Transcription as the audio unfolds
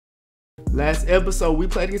Last episode, we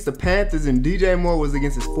played against the Panthers and DJ Moore was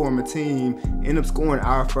against his former team, ended up scoring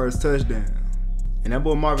our first touchdown. And that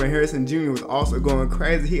boy Marvin Harrison Jr. was also going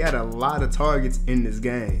crazy. He had a lot of targets in this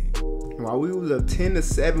game. While we was up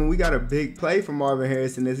 10-7, we got a big play from Marvin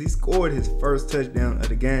Harrison as he scored his first touchdown of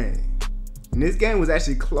the game. And this game was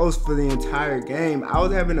actually close for the entire game. I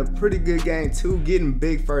was having a pretty good game too, getting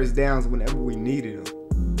big first downs whenever we needed them.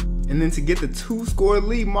 And then to get the 2-score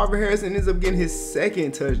lead, Marvin Harrison ends up getting his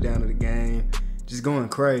second touchdown of the game, just going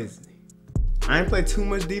crazy. I ain't played too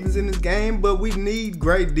much defense in this game, but we need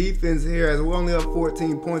great defense here as we're only up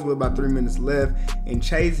 14 points with about 3 minutes left, and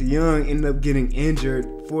Chase Young ended up getting injured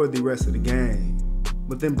for the rest of the game.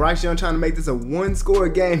 But then Bryce Young, trying to make this a 1-score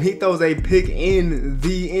game, he throws a pick in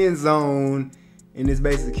the end zone, and this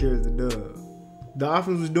basically secures the dub. The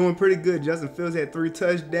offense was doing pretty good. Justin Fields had 3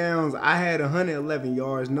 touchdowns. I had 111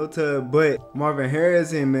 yards, no tub. But Marvin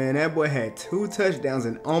Harrison, man, that boy had 2 touchdowns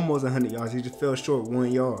and almost 100 yards. He just fell short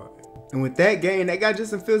 1 yard. And with that game, that got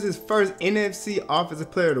Justin Fields his first NFC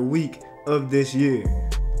Offensive Player of the Week of this year.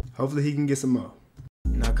 Hopefully he can get some more.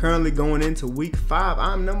 Now currently going into week 5,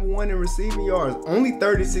 I'm number 1 in receiving yards. Only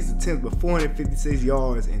 36 attempts, but 456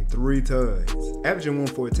 yards and 3 tugs, averaging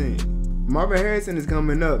 114. Marvin Harrison is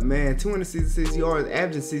coming up, man. 266 yards,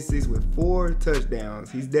 averaging 66 with 4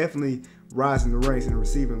 touchdowns. He's definitely rising the ranks in the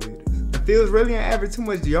receiving leaders. Fields really ain't average too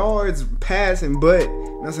much yards passing, but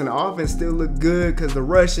the offense still look good because the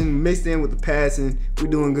rushing mixed in with the passing, we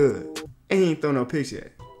doing good. And he ain't throw no picks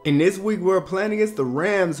yet. And this week we're playing against the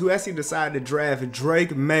Rams, who actually decided to draft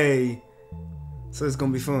Drake May. So it's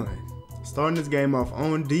gonna be fun. Starting this game off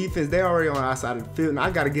on defense, they already on our side of the field, and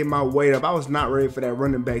I gotta get my weight up. I was not ready for that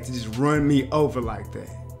running back to just run me over like that.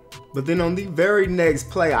 But then on the very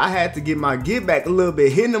next play, I had to get my get back a little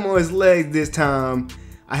bit, hitting him on his legs this time.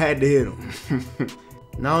 I had to hit him.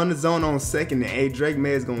 Now in the zone on 2nd and 8, Drake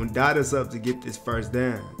May is gonna dot us up to get this first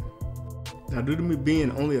down. Now due to me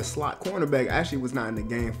being only a slot cornerback, I actually was not in the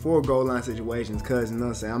game for goal line situations because, you know what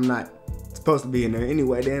I'm saying, I'm not supposed to be in there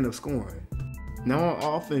anyway. They end up scoring. Now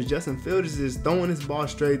on offense, Justin Fields is throwing this ball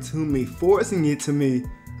straight to me, forcing it to me.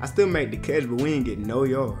 I still make the catch, but we ain't getting no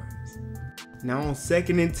yards. Now on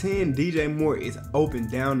 2nd and 10, DJ Moore is open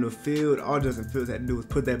down the field. All Justin Fields had to do was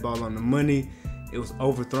put that ball on the money. It was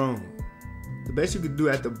overthrown. The best you could do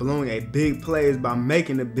after blowing a big play is by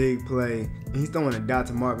making a big play. And he's throwing a dot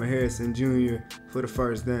to Marvin Harrison Jr. for the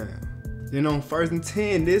first down. Then on 1st and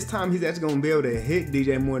 10, this time he's actually going to be able to hit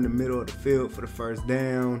DJ Moore in the middle of the field for the first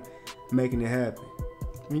down, making it happen.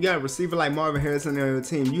 When you got a receiver like Marvin Harrison on your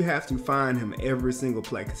team, you have to find him every single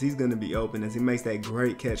play because he's going to be open as he makes that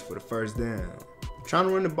great catch for the first down. Trying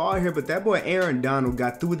to run the ball here, but that boy Aaron Donald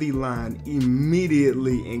got through the line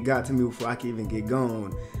immediately and got to me before I could even get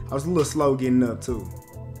going. I was a little slow getting up too.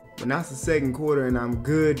 But now it's the 2nd quarter and I'm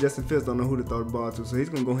good. Justin Fields don't know who to throw the ball to, so he's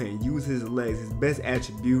going to go ahead and use his legs, his best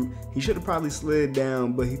attribute. He should have probably slid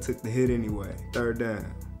down, but he took the hit anyway. 3rd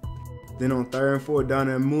down. Then on 3rd and 4,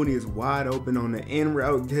 Darnell Mooney is wide open on the end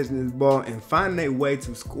route, catching this ball and finding a way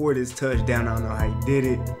to score this touchdown. I don't know how he did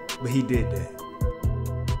it, but he did that.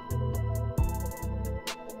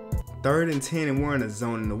 3rd and 10 and we're in a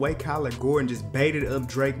zone, and the way Kyler Gordon just baited up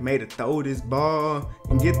Drake May to throw this ball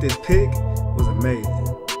and get this pick was amazing.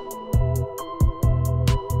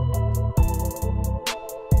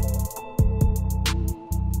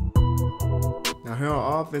 Now here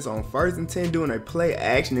on offense on 1st and 10 doing a play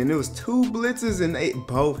action, and it was 2 blitzes and they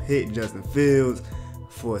both hit Justin Fields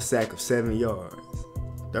for a sack of 7 yards.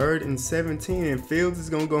 3rd and 17 and Fields is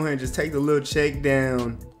going to go ahead and just take the little check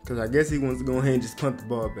down because I guess he wants to go ahead and just punt the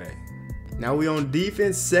ball back. Now we on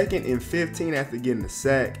defense, 2nd and 15 after getting the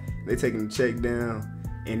sack. They taking the check down.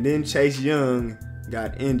 And then Chase Young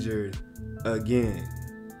got injured again.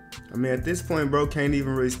 I mean, at this point, bro can't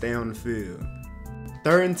even really stay on the field.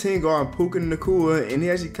 3rd and 10 going Puka Nacua, and he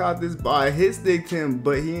actually caught this ball. It hit stick to him,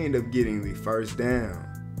 but he ended up getting the first down.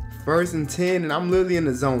 1st and 10, and I'm literally in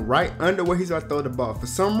the zone right under where he's about to throw the ball. For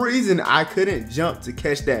some reason, I couldn't jump to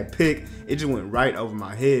catch that pick. It just went right over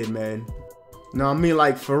my head, man. No, I mean,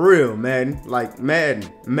 like, for real, Madden. Like, Madden.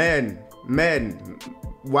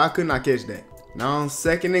 Why couldn't I catch that? Now on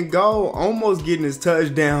 2nd and goal, almost getting his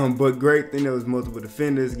touchdown, but great thing there was multiple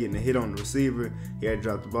defenders getting a hit on the receiver. He had to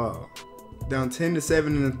drop the ball. Down 10-7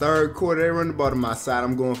 in the 3rd quarter, they run the ball to my side.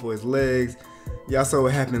 I'm going for his legs. Y'all saw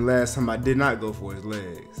what happened last time. I did not go for his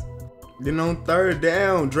legs. Then on 3rd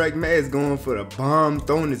down, Drake May is going for the bomb,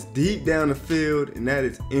 throwing this deep down the field, and that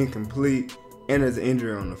is incomplete, and there's an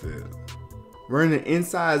injury on the field. We're in the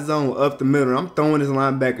inside zone up the middle. I'm throwing this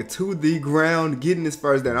linebacker to the ground, getting this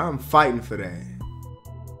first down. I'm fighting for that.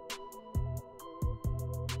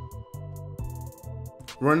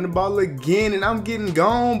 Running the ball again, and I'm getting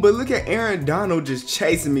gone, but look at Aaron Donald just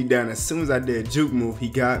chasing me down. As soon as I did a juke move, he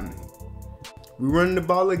got me. We running the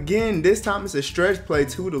ball again. This time it's a stretch play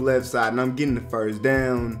to the left side, and I'm getting the first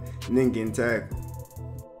down and then getting tackled.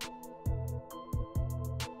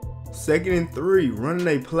 2nd and 3, running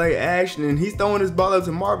a play action, and he's throwing his ball up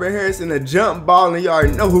to Marvin Harrison, a jump ball, and you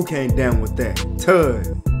already know who came down with that.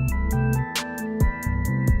 Tud.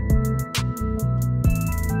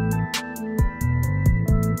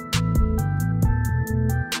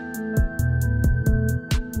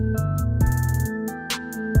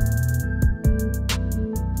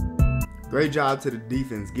 Great job to the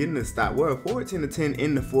defense getting the stop. We're 14-10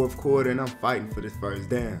 in the 4th quarter, and I'm fighting for this first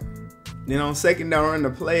down. Then on 2nd down, running the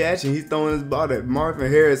play action, he's throwing his ball at Marvin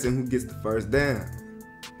Harrison, who gets the first down.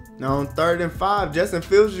 Now on 3rd and 5, Justin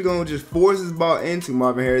Fields is going to just force his ball into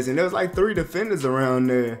Marvin Harrison. There was like 3 defenders around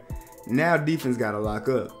there. Now defense got to lock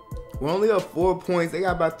up. We're only up 4 points. They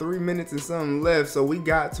got about 3 minutes and something left, so we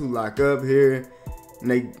got to lock up here, and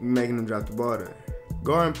they making them drop the ball there.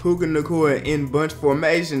 Guarding Puka Nacua in bunch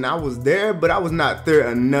formation. I was there, but I was not there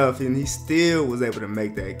enough, and he still was able to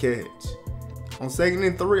make that catch. On 2nd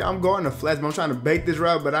and 3, I'm guarding the flats, but I'm trying to bake this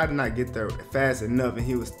route, but I did not get there fast enough, and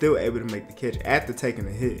he was still able to make the catch after taking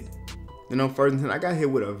a hit. Then on 1st and 10, I got hit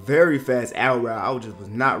with a very fast out route. I just was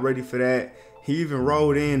not ready for that. He even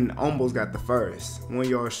rolled in and almost got the first, 1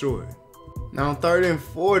 yard short. Now on 3rd and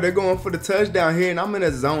 4, they're going for the touchdown here, and I'm in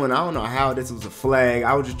a zone. I don't know how this was a flag.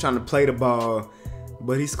 I was just trying to play the ball.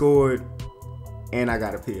 But he scored, and I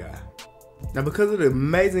got a PI. Now because of the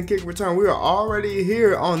amazing kick return, we are already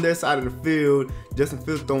here on their side of the field. Justin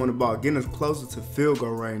Fields throwing the ball, getting us closer to field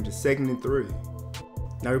goal range. It's 2nd and 3.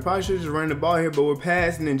 Now we probably should have just run the ball here, but we're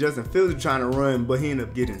passing, and Justin Fields is trying to run, but he ended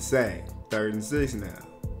up getting sacked. 3rd and 6 now.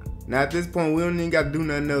 Now at this point, we don't even got to do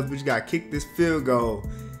nothing else. We just got to kick this field goal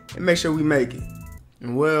and make sure we make it.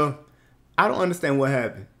 And well, I don't understand what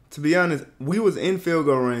happened. To be honest, we was in field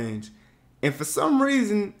goal range. And for some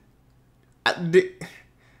reason,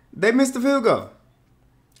 they missed the field goal.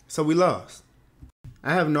 So we lost.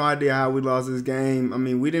 I have no idea how we lost this game. I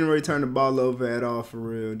mean, we didn't really turn the ball over at all for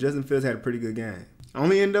real. Justin Fields had a pretty good game. I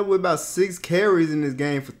only ended up with about 6 carries in this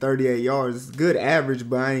game for 38 yards. It's a good average,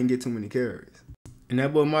 but I didn't get too many carries. And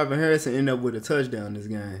that boy Marvin Harrison ended up with a touchdown this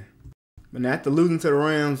game. But now after losing to the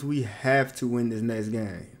Rams, we have to win this next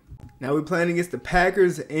game. Now we're playing against the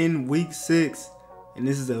Packers in week 6. And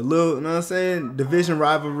this is a little, you know what I'm saying, division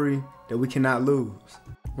rivalry that we cannot lose.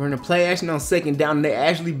 We're in a play action on 2nd down, and they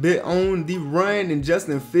actually bit on the run, and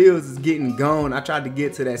Justin Fields is getting gone. I tried to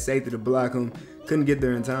get to that safety to block him, couldn't get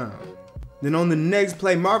there in time. Then on the next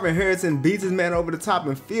play, Marvin Harrison beats his man over the top,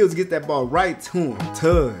 and Fields gets that ball right to him.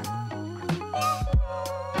 Tud.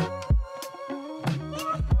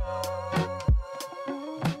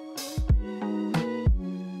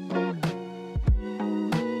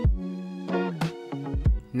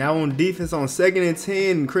 Now on defense on 2nd and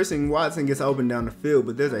 10, Christian Watson gets open down the field,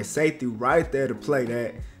 but there's a safety right there to play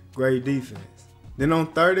that. Great defense. Then on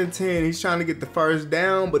 3rd and 10, he's trying to get the first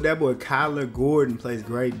down, but that boy Kyler Gordon plays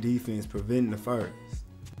great defense, preventing the first.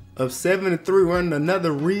 Up 7-3, running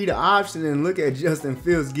another read option, and look at Justin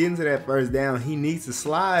Fields getting to that first down. He needs to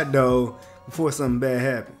slide though before something bad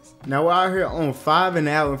happens. Now we're out here on 5 and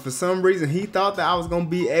out, and for some reason he thought that I was going to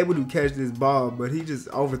be able to catch this ball, but he just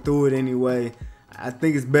overthrew it anyway. I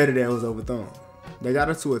think it's better that it was overthrown. They got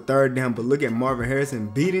us to a 3rd down, but look at Marvin Harrison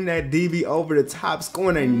beating that DB over the top,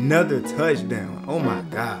 scoring another touchdown. Oh my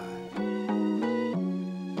God.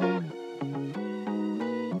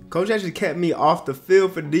 Coach actually kept me off the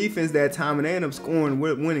field for defense that time, and they ended up scoring,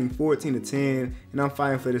 winning 14-10, and I'm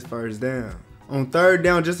fighting for this first down. On 3rd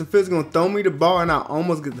down, Justin Fields is going to throw me the ball, and I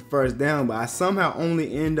almost get the first down, but I somehow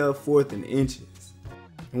only end up 4th and inches.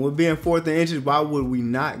 And with being 4th and inches, why would we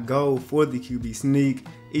not go for the QB sneak,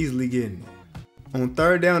 easily getting it? On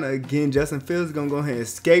 3rd down again, Justin Fields is going to go ahead and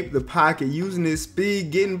escape the pocket, using his speed,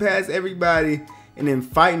 getting past everybody, and then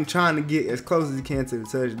fighting, trying to get as close as he can to the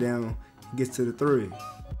touchdown. He gets to the 3.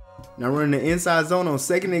 Now running the inside zone on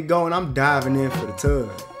 2nd and goal, and I'm diving in for the tug.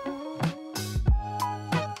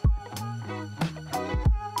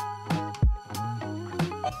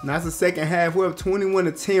 Now it's the second half. We're up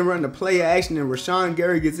 21-10, running the play action, and Rashawn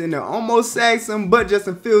Gary gets in there, almost sacks him, but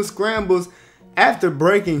Justin Fields scrambles after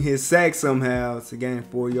breaking his sack somehow to gain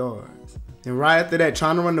 4 yards. And right after that,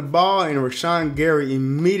 trying to run the ball, and Rashawn Gary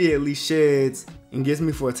immediately sheds and gets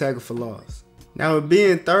me for a tackle for loss. Now it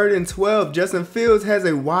being 3rd and 12, Justin Fields has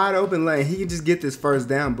a wide open lane. He can just get this first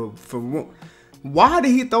down, but why did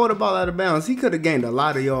he throw the ball out of bounds? He could have gained a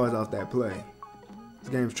lot of yards off that play. This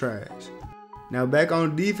game's trash. Now back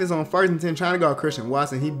on defense on 1st and 10 trying to guard Christian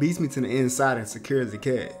Watson. He beats me to the inside and secures the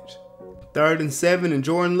catch. 3rd and 7 and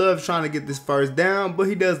Jordan Love's trying to get this 1st down, but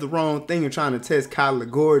he does the wrong thing and trying to test Kyler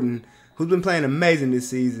Gordon, who's been playing amazing this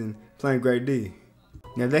season, playing great D.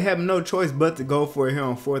 Now they have no choice but to go for it here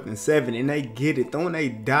on 4th and 7, and they get it, throwing a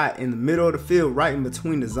dot in the middle of the field right in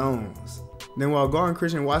between the zones. Then while guarding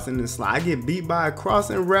Christian Watson in the slide, I get beat by a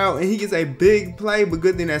crossing route and he gets a big play, but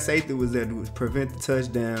good thing that safety was there to prevent the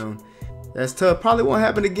touchdown. That's tough, probably won't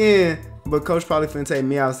happen again, but coach probably finna take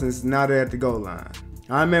me out since now they're at the goal line.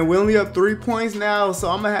 Alright man, we're only up 3 points now, so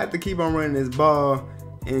I'm gonna have to keep on running this ball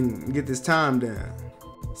and get this time down.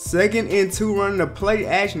 2nd and 2 running the play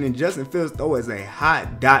action, and Justin Fields throws a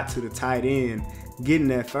hot dot to the tight end, getting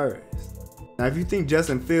that 1st. Now if you think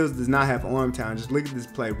Justin Fields does not have arm talent, just look at this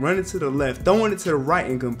play. Running to the left, throwing it to the right,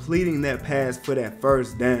 and completing that pass for that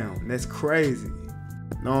 1st down. That's crazy.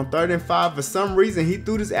 Now on 3rd and 5, for some reason, he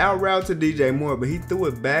threw this out route to DJ Moore, but he threw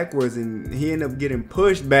it backwards and he ended up getting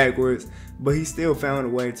pushed backwards, but he still found a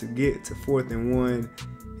way to get to 4th and 1,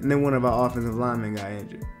 and then one of our offensive linemen got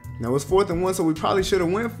injured. Now it's 4th and 1, so we probably should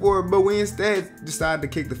have went for it, but we instead decided to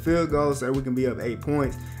kick the field goal so that we can be up 8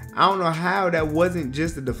 points. I don't know how that wasn't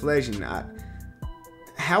just a deflection.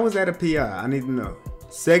 How was that a PI? I need to know.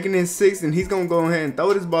 2nd and 6, and he's going to go ahead and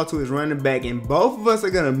throw this ball to his running back, and both of us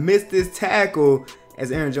are going to miss this tackle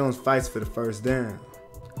as Aaron Jones fights for the 1st down.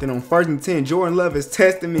 Then on 1st and 10, Jordan Love is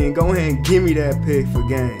testing me and go ahead and give me that pick for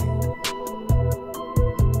game.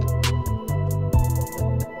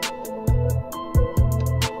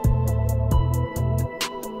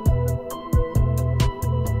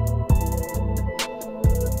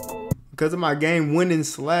 Because of my game winning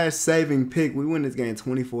 / saving pick, we win this game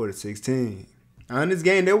 24-16. Now in this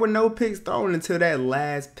game, there were no picks thrown until that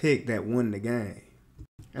last pick that won the game.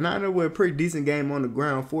 And I know we're a pretty decent game on the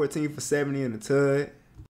ground, 14 for 70 in the TUD.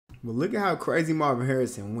 But look at how crazy Marvin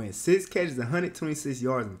Harrison went. 6 catches, 126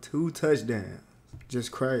 yards, and 2 touchdowns.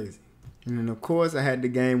 Just crazy. And then of course I had the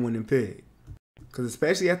game winning pick. Because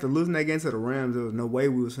especially after losing that game to the Rams, there was no way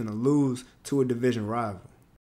we was going to lose to a division rival.